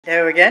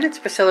Hello again, it's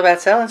Priscilla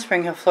Batzell in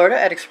Spring Hill, Florida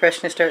at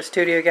Expressionist Art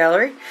Studio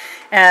Gallery.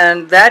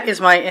 And that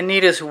is my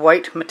Anita's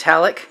White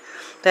Metallic.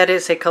 That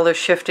is a color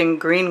shifting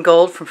green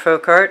gold from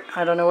Folk Art.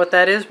 I don't know what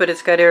that is, but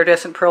it's got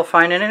iridescent pearl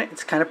fine in it.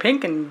 It's kind of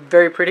pink and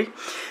very pretty.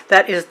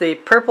 That is the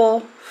Purple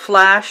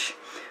Flash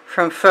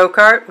from Folk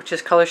Art, which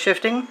is color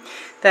shifting.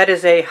 That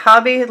is a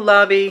Hobby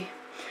Lobby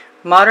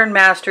Modern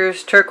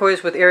Masters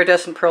turquoise with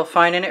iridescent pearl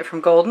fine in it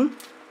from Golden.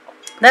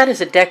 That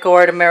is a Deco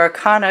Art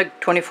Americana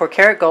 24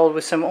 karat gold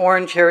with some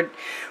orange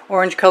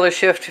color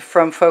shift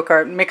from Folk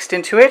Art mixed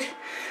into it.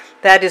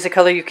 That is a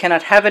color you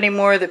cannot have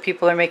anymore that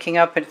people are making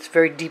up. It's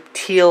very deep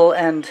teal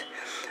and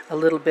a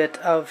little bit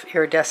of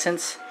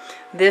iridescence.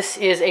 This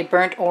is a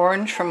burnt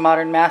orange from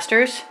Modern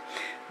Masters.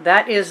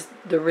 That is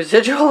the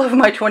residual of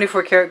my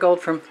 24 karat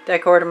gold from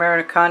Deco Art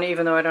Americana.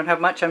 Even though I don't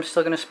have much, I'm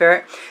still going to spare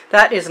it.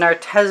 That is an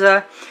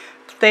Arteza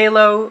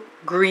Phthalo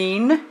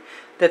green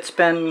that's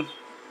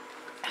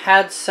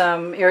had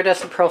some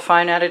iridescent pearl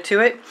fine added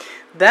to it.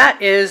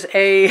 That is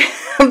a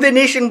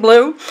Venetian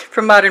blue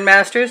from Modern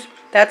Masters.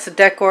 That's a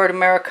Deco Art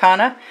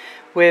Americana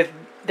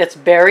that's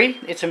berry.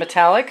 It's a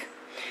metallic.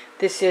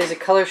 This is a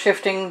color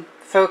shifting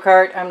Folk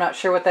Art. I'm not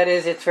sure what that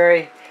is. It's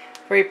very,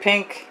 very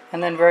pink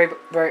and then very,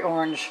 very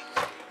orange.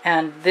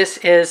 And this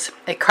is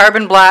a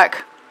carbon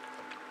black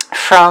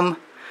from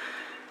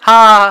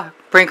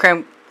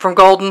from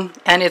Golden,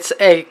 and it's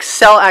a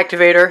cell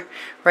activator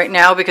right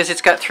now because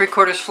it's got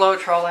 3/4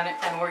 Floetrol in it,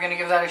 and we're going to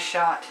give that a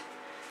shot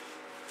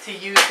to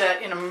use that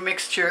in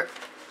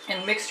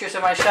mixtures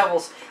of my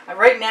shovels.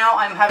 Right now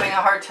I'm having a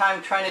hard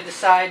time trying to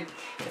decide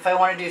if I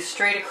want to do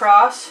straight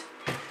across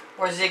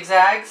or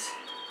zigzags.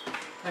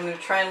 I'm going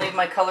to try and leave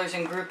my colors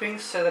in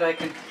groupings so that I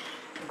can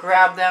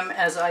grab them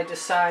as I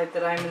decide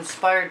that I'm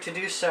inspired to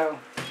do so.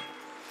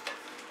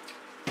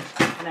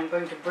 And I'm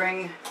going to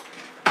bring,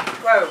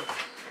 without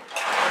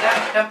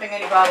dumping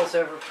any bottles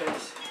over,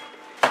 please.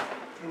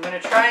 I'm going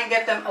to try and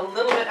get them a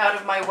little bit out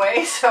of my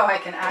way so I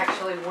can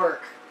actually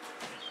work.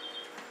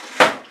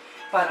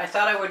 But I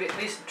thought I would at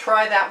least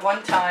try that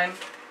one time.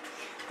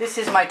 This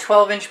is my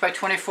 12-inch by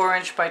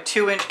 24-inch by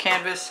 2-inch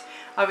canvas.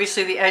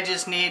 Obviously the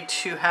edges need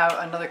to have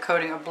another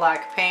coating of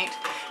black paint.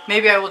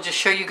 Maybe I will just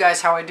show you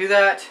guys how I do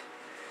that.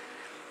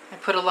 I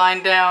put a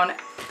line down.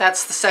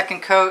 That's the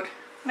second coat.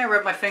 And I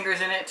rub my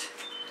fingers in it.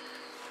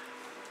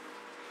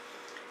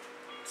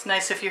 It's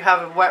nice if you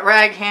have a wet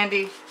rag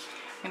handy.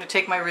 I'm going to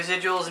take my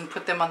residuals and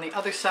put them on the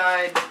other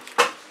side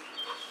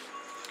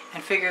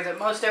and figure that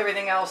most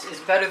everything else is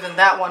better than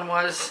that one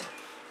was.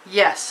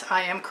 Yes,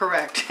 I am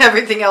correct.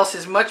 Everything else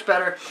is much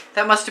better.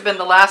 That must have been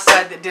the last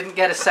side that didn't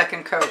get a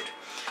second coat.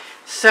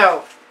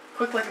 So,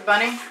 quick like a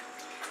bunny.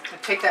 I'm going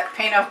to take that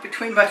paint off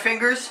between my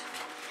fingers.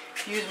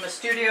 Use my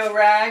studio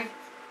rag.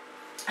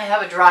 I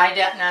have a dry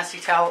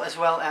nasty towel as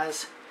well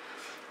as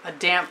a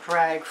damp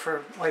rag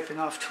for wiping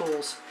off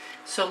tools.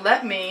 So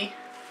let me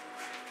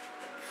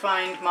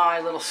find my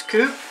little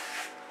scoop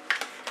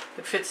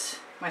that fits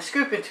my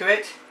scoop into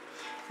it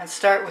and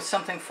start with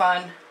something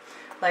fun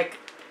like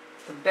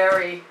the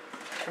berry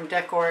from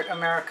Deco Art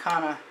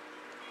Americana.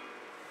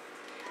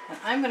 And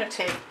I'm going to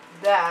take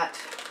that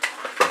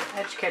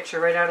edge catcher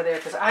right out of there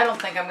because I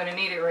don't think I'm going to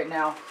need it right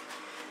now.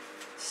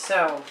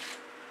 So,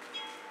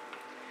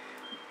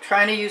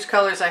 trying to use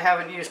colors I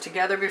haven't used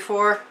together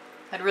before.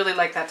 I'd really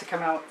like that to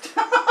come out.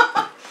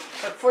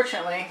 But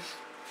fortunately,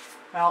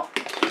 well,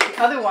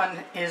 the other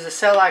one is a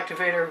cell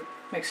activator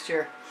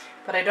mixture,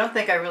 but I don't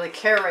think I really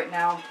care right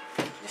now.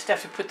 I just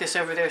have to put this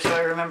over there so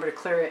I remember to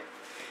clear it.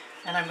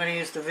 And I'm going to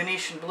use the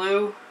Venetian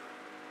blue.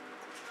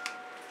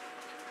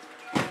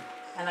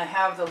 And I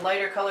have the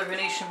lighter color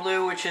Venetian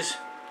blue, which is,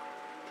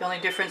 the only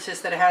difference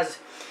is that it has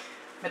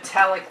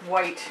metallic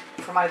white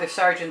from either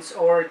Sargent's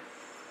or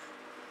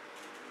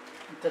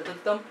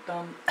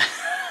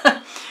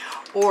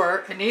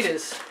or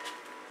Anita's.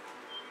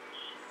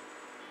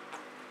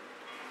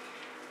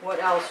 What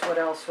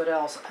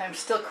else? I'm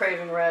still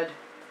craving red.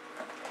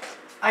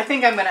 I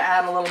think I'm going to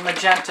add a little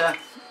magenta,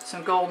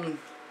 some golden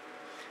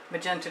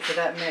magenta to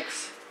that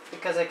mix,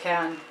 because I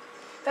can.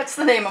 That's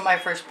the name of my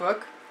first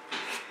book.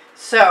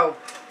 So,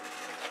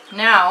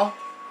 now,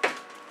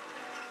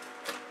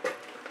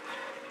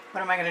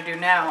 what am I going to do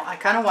now? I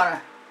kind of want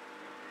to,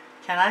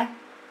 can I?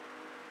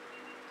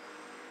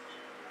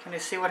 Can you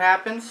see what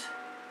happens?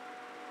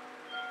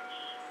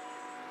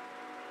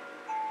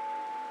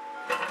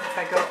 If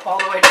I go all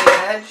the way to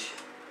the edge.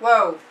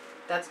 Whoa,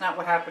 that's not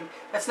what happened.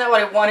 That's not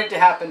what I wanted to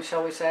happen,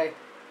 shall we say.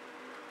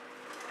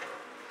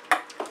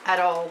 At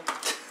all.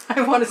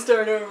 I want to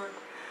start over.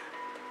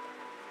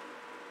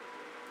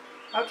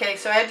 Okay,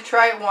 so I had to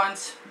try it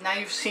once. Now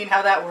you've seen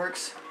how that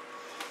works.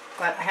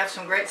 But I have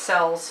some great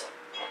cells.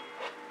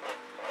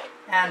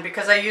 And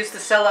because I used the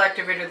cell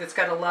activator that's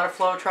got a lot of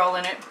Floetrol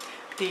in it,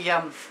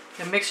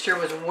 the mixture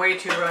was way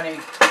too runny.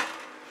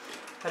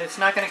 But it's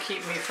not going to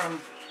keep me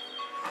from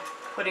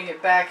putting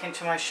it back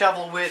into my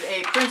shovel with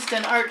a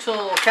Princeton Art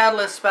Tool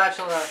Catalyst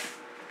spatula.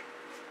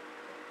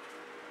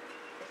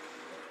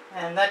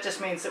 And that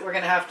just means that we're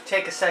going to have to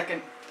take a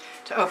second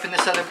to open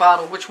this other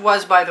bottle, which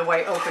was, by the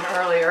way, open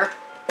earlier,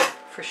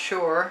 for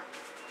sure.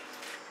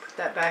 Put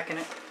that back in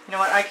it. You know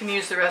what? I can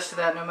use the rest of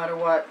that no matter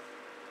what.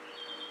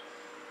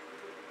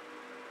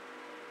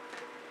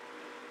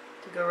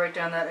 To go right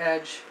down that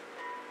edge.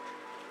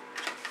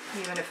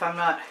 Even if I'm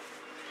not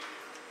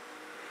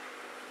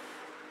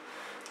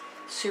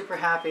super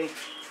happy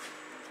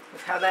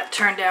with how that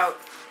turned out,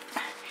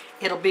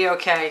 it'll be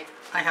okay.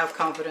 I have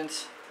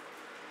confidence.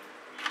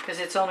 Because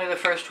it's only the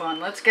first one.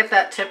 Let's get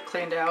that tip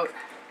cleaned out.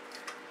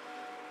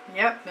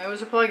 Yep, there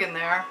was a plug in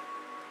there.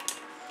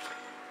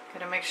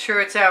 Gotta make sure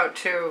it's out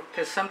too,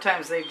 because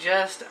sometimes they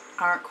just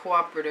aren't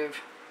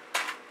cooperative.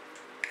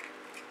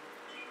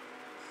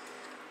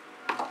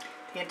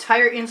 The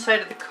entire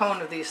inside of the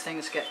cone of these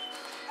things get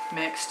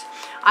mixed.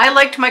 I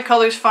liked my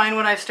colors fine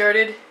when I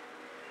started,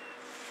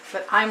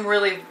 but I'm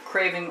really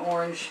craving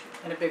orange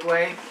in a big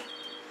way,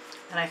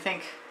 and I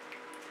think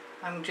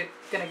I'm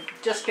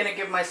just gonna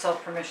give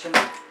myself permission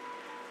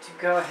to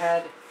go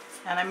ahead.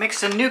 And I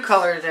mixed a new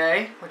color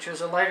today, which was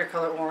a lighter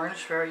color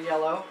orange, very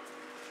yellow.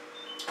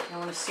 I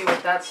want to see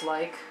what that's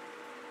like.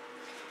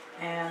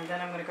 And then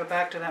I'm going to go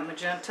back to that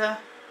magenta.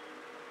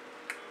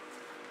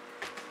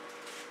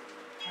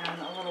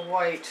 And a little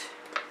white.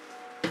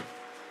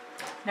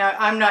 Now,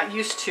 I'm not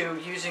used to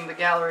using the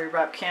gallery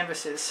wrap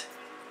canvases.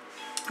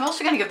 I'm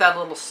also going to give that a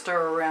little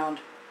stir around.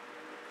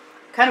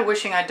 I'm kind of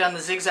wishing I'd done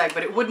the zigzag,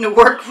 but it wouldn't have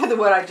worked with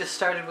what I just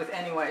started with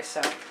anyway.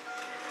 So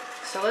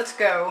let's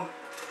go.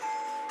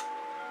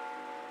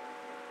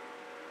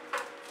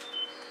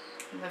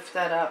 Lift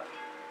that up.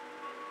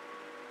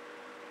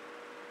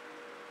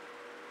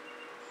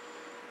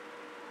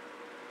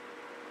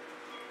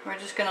 We're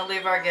just going to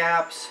leave our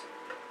gaps.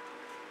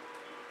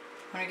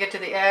 When we get to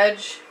the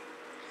edge,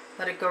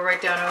 let it go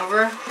right down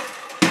over.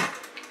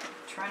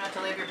 Try not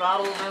to leave your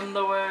bottles in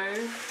the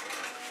way.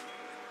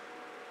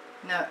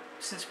 Now,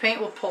 since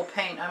paint will pull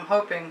paint, I'm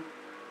hoping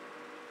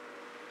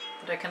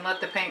that I can let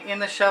the paint in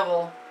the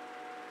shovel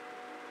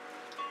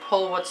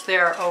pull what's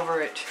there over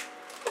it.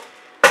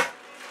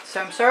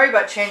 So I'm sorry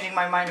about changing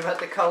my mind about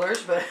the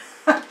colors, but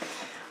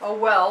oh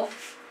well.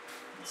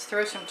 Let's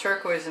throw some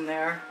turquoise in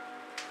there.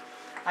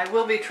 I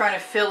will be trying to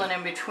fill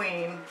in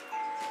between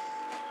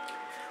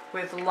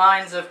with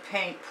lines of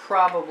paint,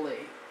 probably.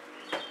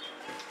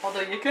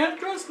 Although you can't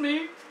trust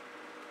me.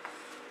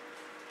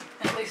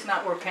 At least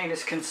not where paint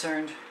is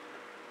concerned.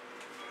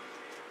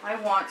 I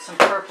want some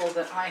purple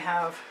that I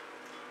have.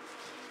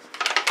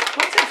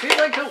 What's it feel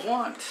like to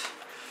want?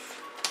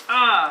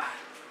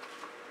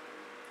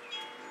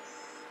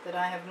 That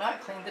I have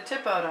not cleaned the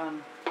tip out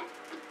on.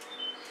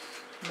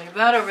 Leave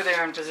that over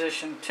there in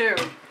position too.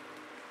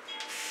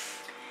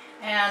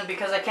 And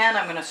because I can,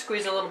 I'm going to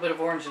squeeze a little bit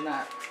of orange in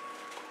that.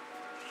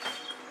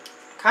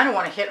 Kind of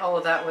want to hit all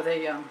of that with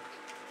a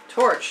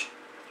torch.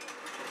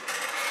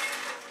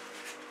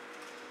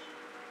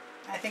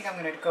 I think I'm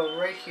going to go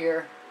right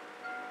here.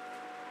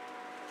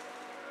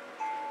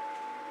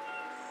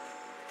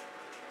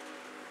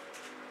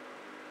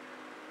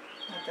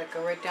 Let that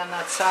go right down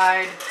that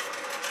side.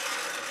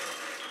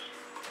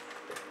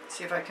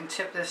 See if I can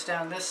tip this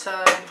down this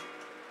side.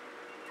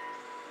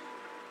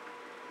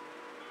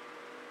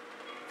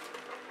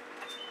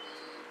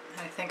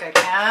 I think I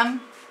can.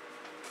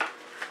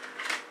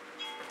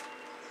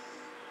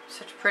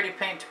 Such pretty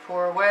paint to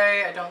pour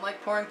away. I don't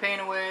like pouring paint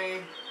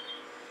away.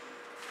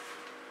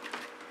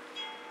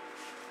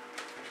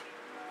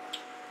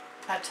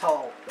 At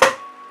all.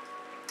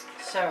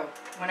 So,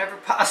 whenever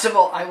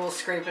possible, I will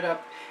scrape it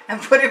up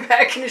and put it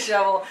back in the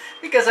shovel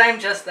because I'm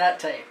just that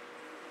type.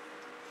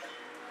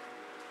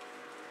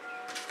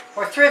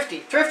 Or thrifty.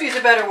 Thrifty is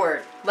a better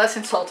word. Less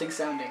insulting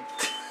sounding.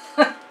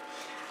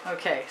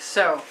 Okay,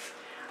 so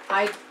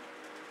I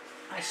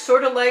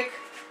sort of like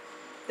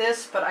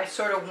this, but I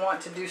sort of want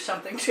to do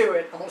something to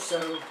it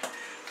also.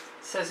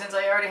 So since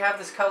I already have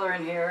this color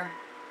in here,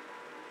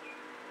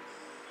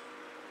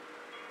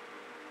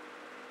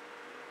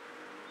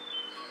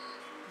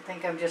 I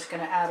think I'm just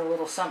going to add a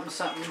little something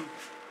something.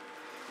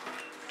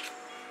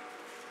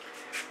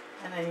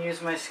 And then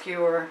use my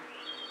skewer.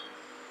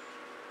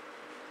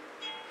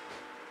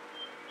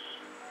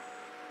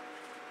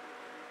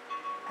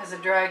 As a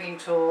dragging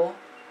tool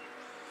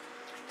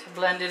to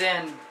blend it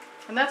in.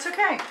 And that's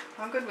okay.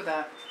 I'm good with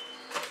that.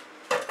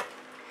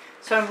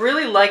 So I'm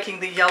really liking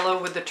the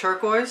yellow with the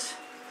turquoise.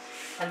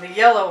 And the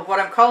yellow, what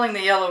I'm calling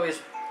the yellow,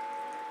 is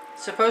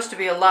supposed to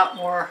be a lot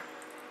more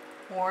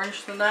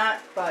orange than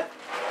that, but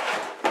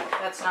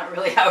that's not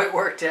really how it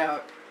worked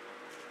out.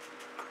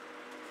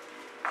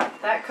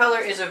 That color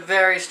is a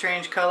very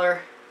strange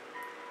color,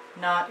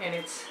 not in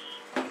its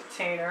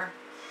container.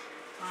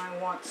 I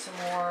want some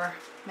more,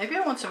 maybe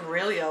I want some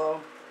real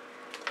yellow.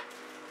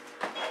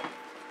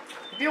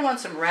 Maybe I want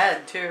some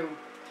red too.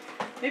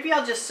 Maybe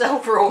I'll just settle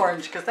for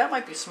orange because that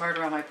might be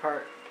smarter on my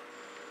part.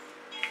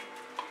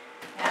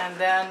 And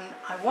then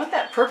I want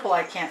that purple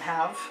I can't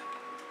have.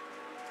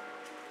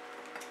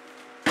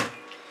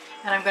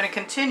 And I'm going to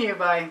continue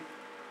by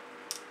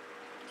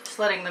just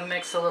letting them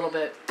mix a little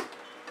bit.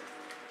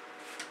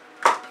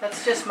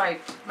 That's just my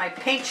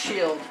paint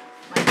shield.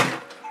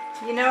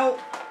 You know,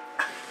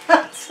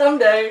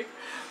 someday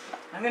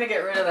I'm going to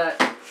get rid of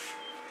that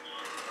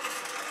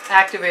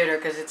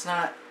activator because it's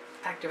not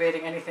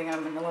activating anything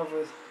I'm in love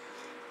with.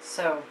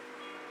 So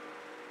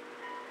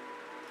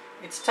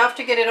it's tough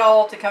to get it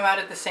all to come out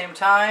at the same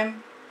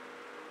time,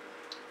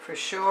 for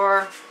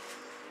sure.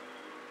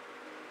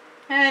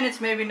 And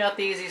it's maybe not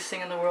the easiest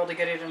thing in the world to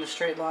get it in a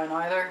straight line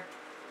either.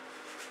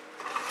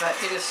 But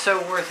it is so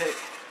worth it.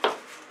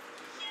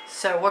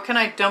 So what can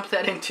I dump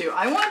that into?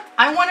 I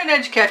want an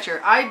edge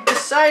catcher. I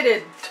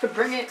decided to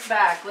bring it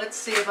back. Let's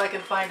see if I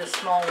can find a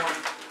small one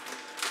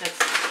that's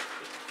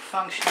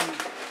functioning.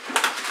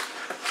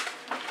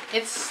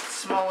 It's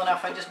small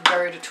enough. I just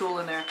buried a tool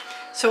in there.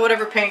 So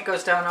whatever paint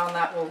goes down on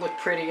that will look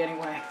pretty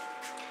anyway.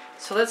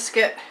 So let's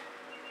get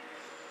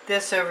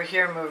this over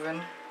here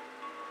moving.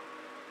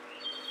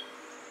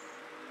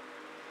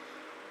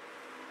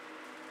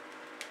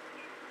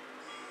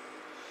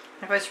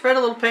 If I spread a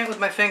little paint with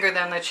my finger,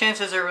 then the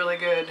chances are really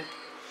good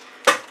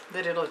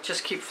that it'll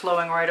just keep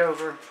flowing right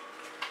over.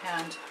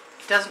 And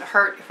it doesn't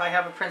hurt if I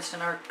have a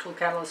Princeton Art Tool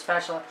Catalyst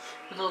spatula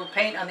with a little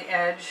paint on the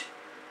edge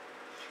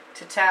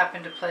to tap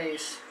into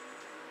place.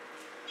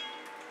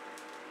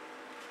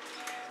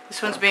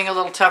 This one's being a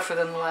little tougher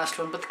than the last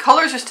one, but the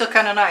colors are still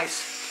kind of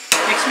nice.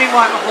 Makes me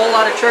want a whole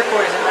lot of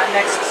turquoise in that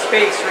next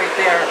space right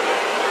there.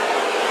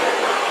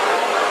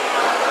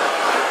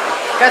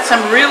 Got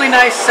some really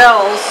nice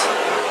cells.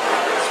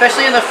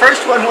 Especially in the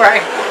first one where I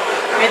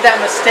made that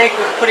mistake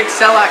with putting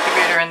cell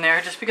activator in there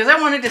just because I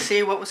wanted to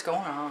see what was going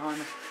on.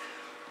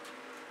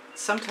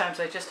 Sometimes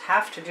I just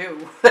have to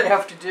do what I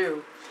have to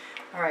do.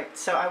 Alright,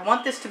 so I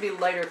want this to be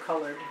lighter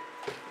colored.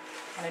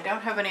 And I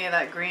don't have any of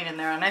that green in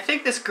there. And I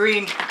think this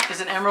green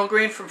is an emerald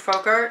green from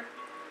Folk Art.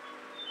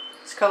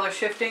 It's color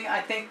shifting.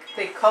 I think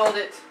they called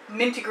it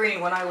minty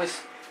green when I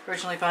was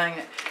originally buying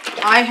it.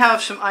 I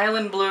have some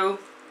island blue.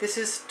 This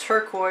is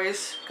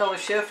turquoise color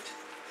shift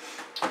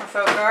from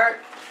Folk Art.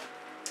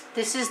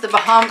 This was the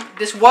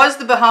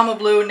Bahama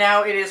blue,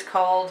 now it is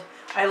called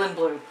Island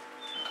Blue.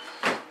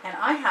 And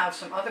I have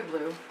some other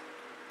blue.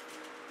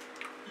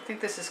 I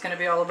think this is going to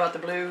be all about the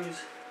blues.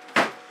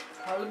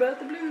 All about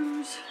the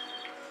blues.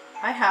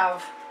 I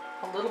have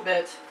a little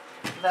bit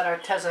of that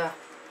Arteza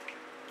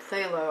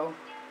Phthalo.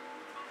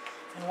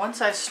 And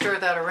once I stir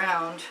that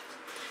around,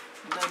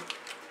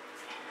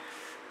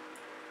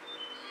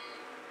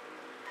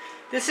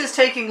 this is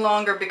taking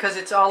longer because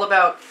it's all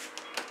about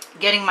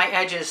getting my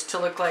edges to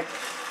look like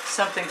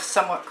something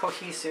somewhat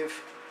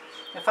cohesive.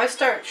 If I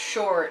start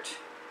short,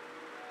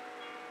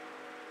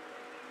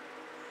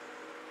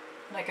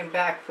 I can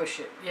back push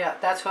it. Yeah,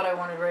 that's what I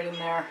wanted right in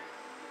there.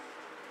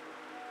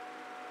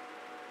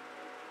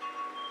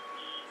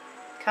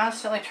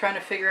 Constantly trying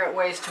to figure out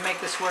ways to make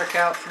this work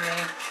out for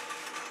me.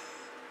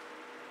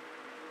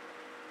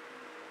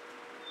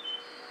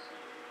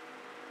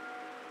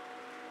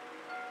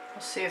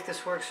 We'll see if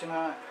this works or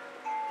not.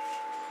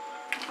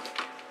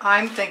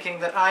 I'm thinking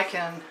that I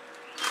can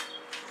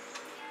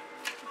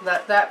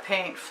let that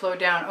paint flow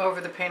down over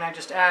the paint I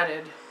just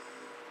added.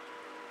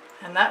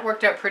 And that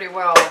worked out pretty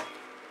well.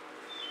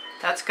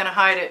 That's going to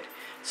hide it.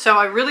 So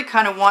I really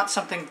kind of want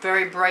something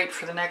very bright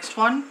for the next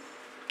one.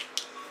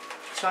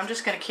 So I'm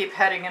just going to keep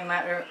heading in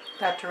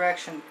that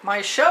direction.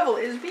 My shovel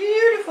is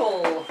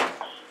beautiful.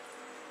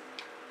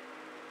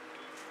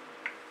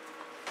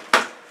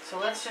 So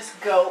let's just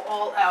go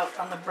all out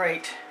on the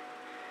bright.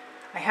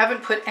 I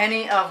haven't put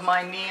any of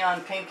my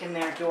neon pink in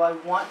there. Do I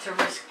want to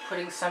risk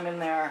putting some in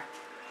there?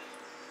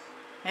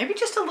 Maybe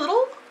just a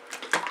little?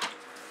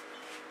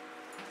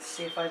 Let's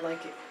see if I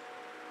like it.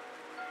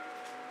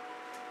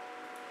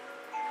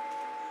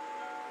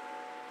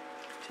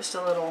 Just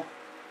a little.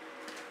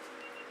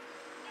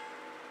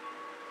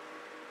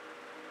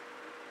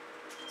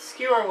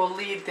 Skewer will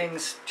lead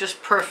things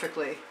just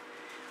perfectly.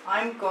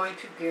 I'm going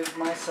to give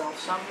myself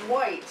some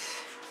white.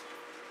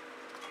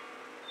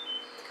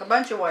 A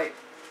bunch of white.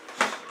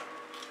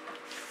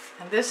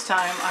 And this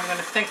time I'm going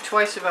to think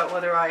twice about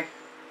whether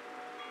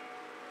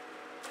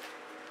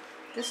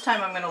this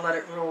time I'm going to let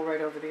it roll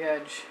right over the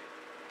edge.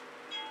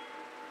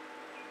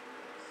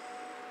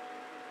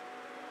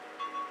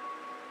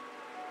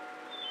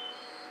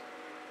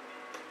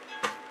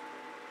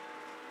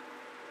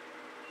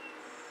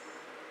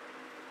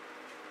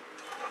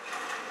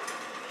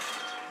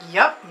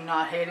 Yep,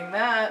 not hating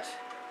that.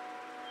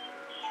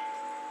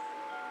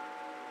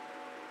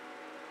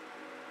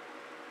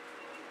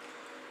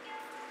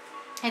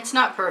 It's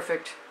not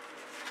perfect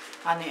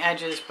on the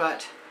edges,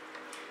 but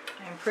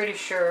I'm pretty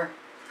sure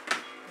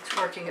it's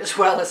working as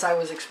well as I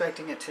was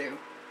expecting it to.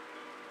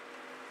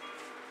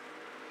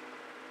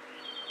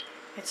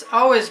 It's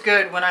always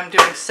good when I'm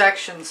doing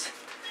sections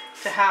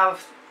to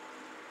have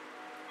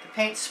the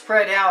paint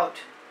spread out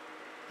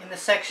in the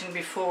section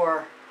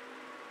before.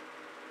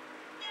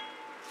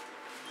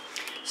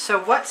 So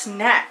what's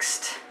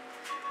next?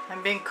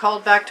 I'm being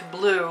called back to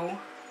blue.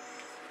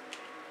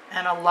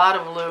 And a lot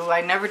of blue.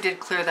 I never did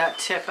clear that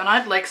tip, and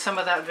I'd like some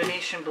of that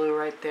Venetian blue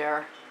right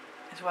there,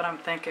 is what I'm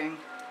thinking.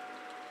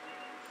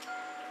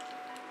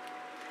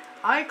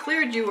 I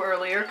cleared you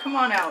earlier. Come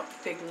on out,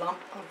 big lump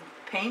of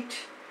paint.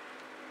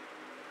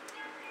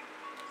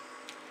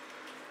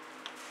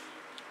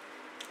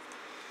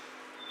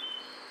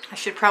 I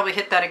should probably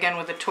hit that again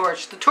with a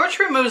torch. The torch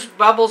removes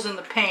bubbles in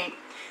the paint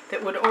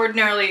that would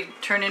ordinarily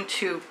turn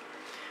into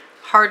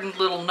hardened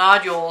little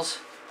nodules,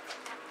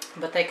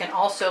 but they can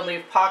also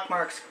leave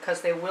pockmarks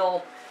because they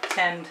will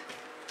tend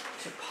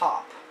to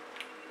pop.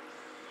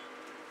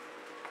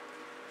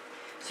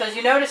 So as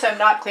you notice, I'm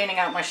not cleaning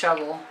out my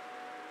shovel.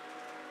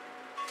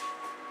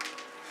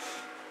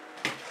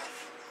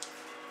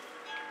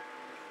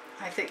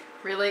 I think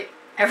really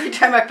every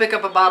time I pick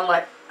up a bottle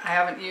I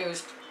haven't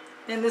used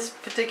in this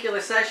particular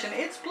session,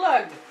 it's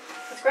plugged.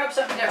 Let's grab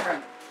something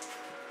different.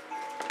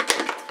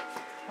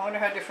 I wonder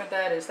how different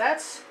that is.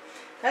 That's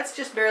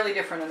just barely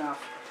different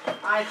enough.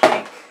 I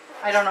think,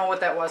 I don't know what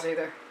that was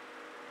either.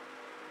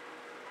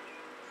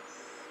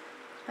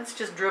 Let's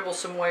just dribble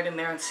some white in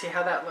there and see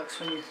how that looks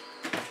when you...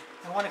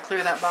 I want to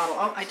clear that bottle.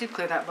 Oh, I did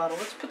clear that bottle.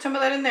 Let's put some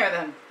of that in there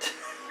then.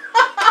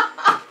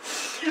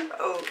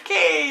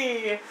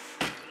 Okay.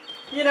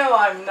 You know,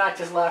 I'm not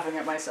just laughing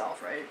at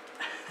myself, right?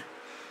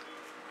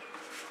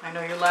 I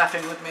know you're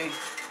laughing with me.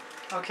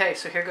 Okay,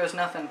 so here goes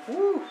nothing.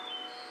 Woo.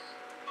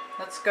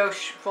 Let's go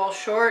fall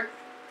short.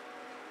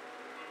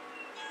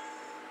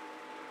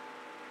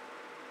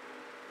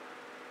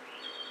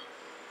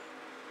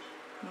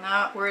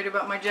 Not worried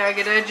about my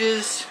jagged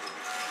edges.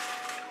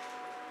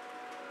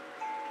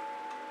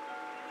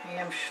 I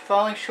am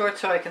falling short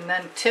so I can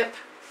then tip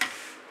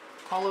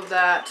all of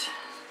that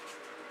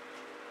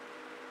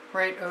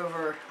right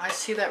over. I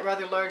see that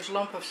rather large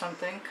lump of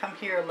something. Come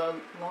here,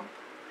 lump. Lump.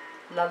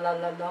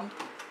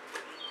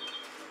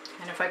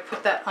 And if I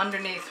put that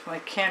underneath my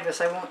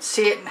canvas, I won't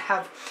see it and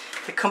have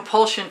the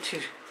compulsion to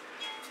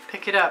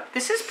pick it up.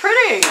 This is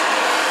pretty.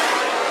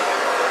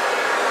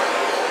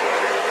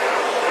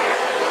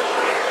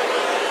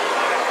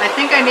 I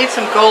think I need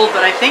some gold,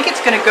 but I think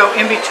it's going to go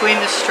in between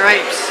the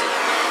stripes.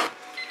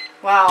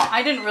 Wow,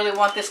 I didn't really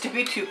want this to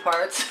be 2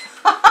 parts.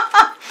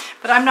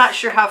 But I'm not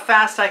sure how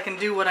fast I can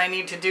do what I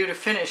need to do to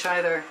finish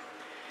either.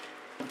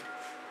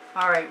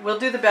 Alright, we'll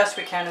do the best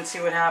we can and see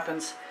what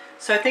happens.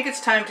 So I think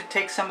it's time to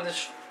take some of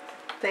this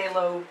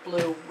phthalo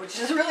blue, which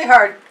is really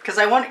hard because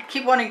I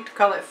keep wanting to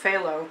call it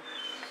phthalo.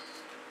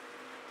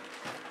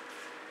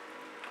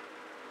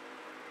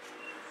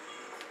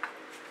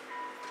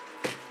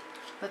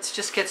 Let's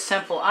just get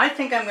simple. I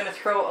think I'm going to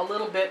throw a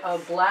little bit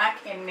of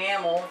black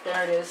enamel.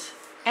 There it is.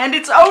 And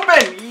it's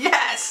open!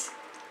 Yes!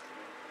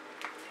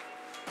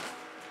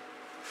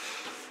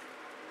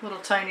 Little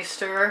tiny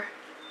stir.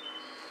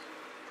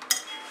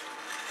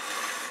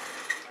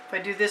 If I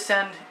do this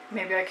end,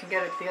 maybe I can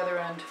get it to the other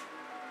end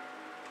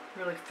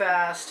really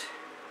fast.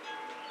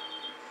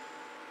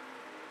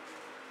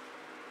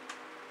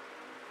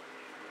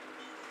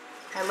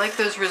 I like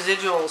those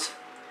residuals.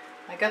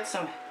 I got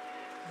some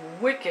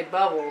wicked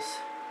bubbles.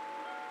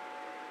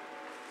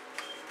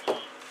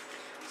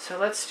 So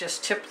let's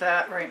just tip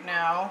that right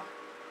now.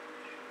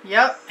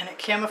 Yep, and it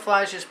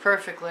camouflages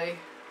perfectly.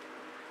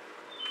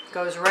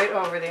 Goes right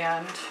over the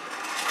end.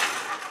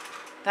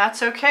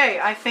 That's okay.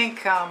 I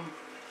think,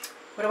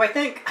 what do I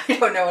think? I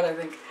don't know what I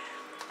think.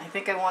 I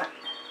think I want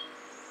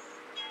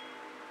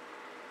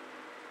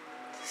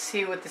to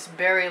see what this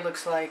berry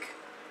looks like.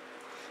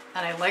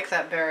 And I like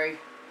that berry.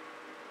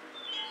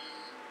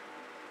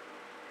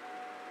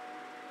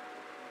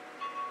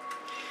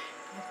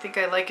 I think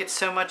I like it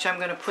so much I'm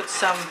going to put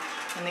some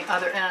in the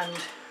other end.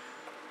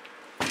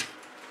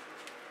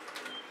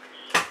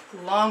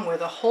 Along with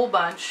a whole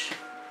bunch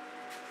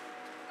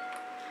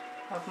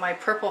of my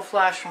purple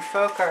flash from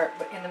Folk Art,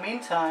 but in the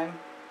meantime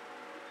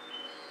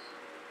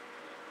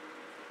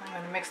I'm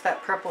going to mix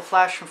that purple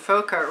flash from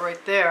Folk Art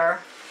right there.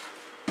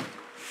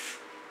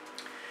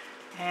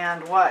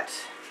 And what?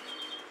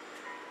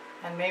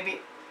 And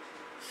maybe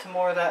some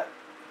more of that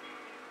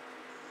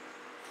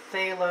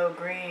phthalo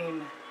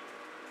green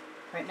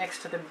right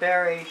next to the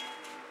berry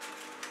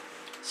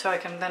so I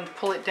can then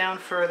pull it down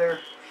further.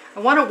 I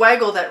want to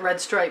waggle that red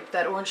stripe,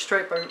 that orange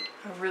stripe, I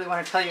really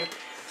want to tell you.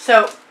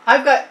 So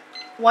I've got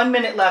 1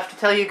 minute left to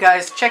tell you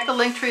guys, check the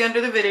link tree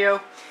under the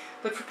video.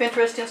 Look for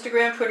Pinterest,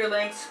 Instagram, Twitter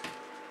links.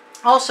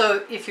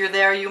 Also, if you're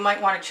there, you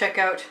might want to check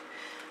out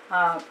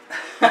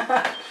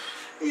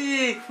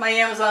my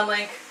Amazon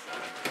link.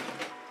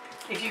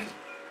 If you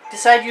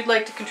decide you'd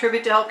like to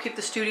contribute to help keep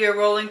the studio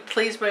rolling,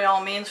 please, by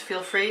all means,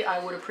 feel free.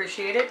 I would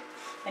appreciate it.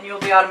 And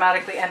you'll be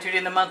automatically entered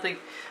in the monthly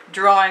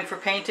drawing for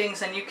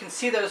paintings. And you can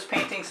see those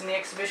paintings in the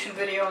exhibition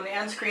video on the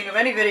end screen of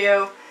any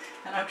video.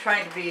 And I'm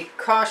trying to be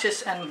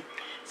cautious and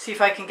see if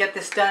I can get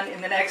this done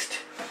in the next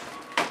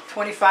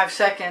 25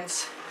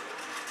 seconds.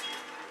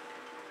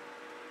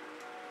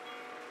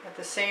 At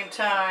the same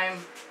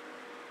time,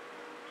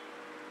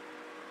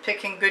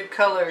 picking good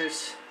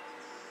colors.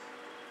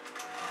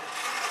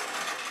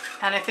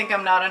 And I think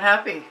I'm not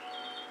unhappy.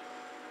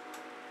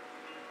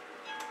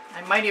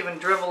 I might even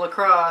dribble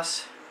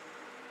across.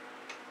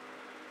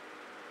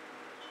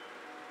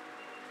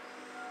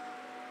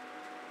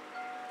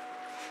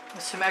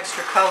 With some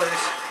extra colors.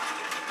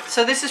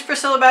 So this is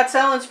Priscilla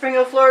Batzell in Spring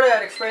Hill, Florida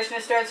at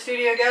Expressionist Art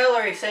Studio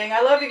Gallery saying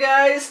I love you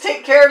guys.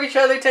 Take care of each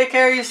other. Take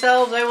care of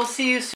yourselves. I will see you soon.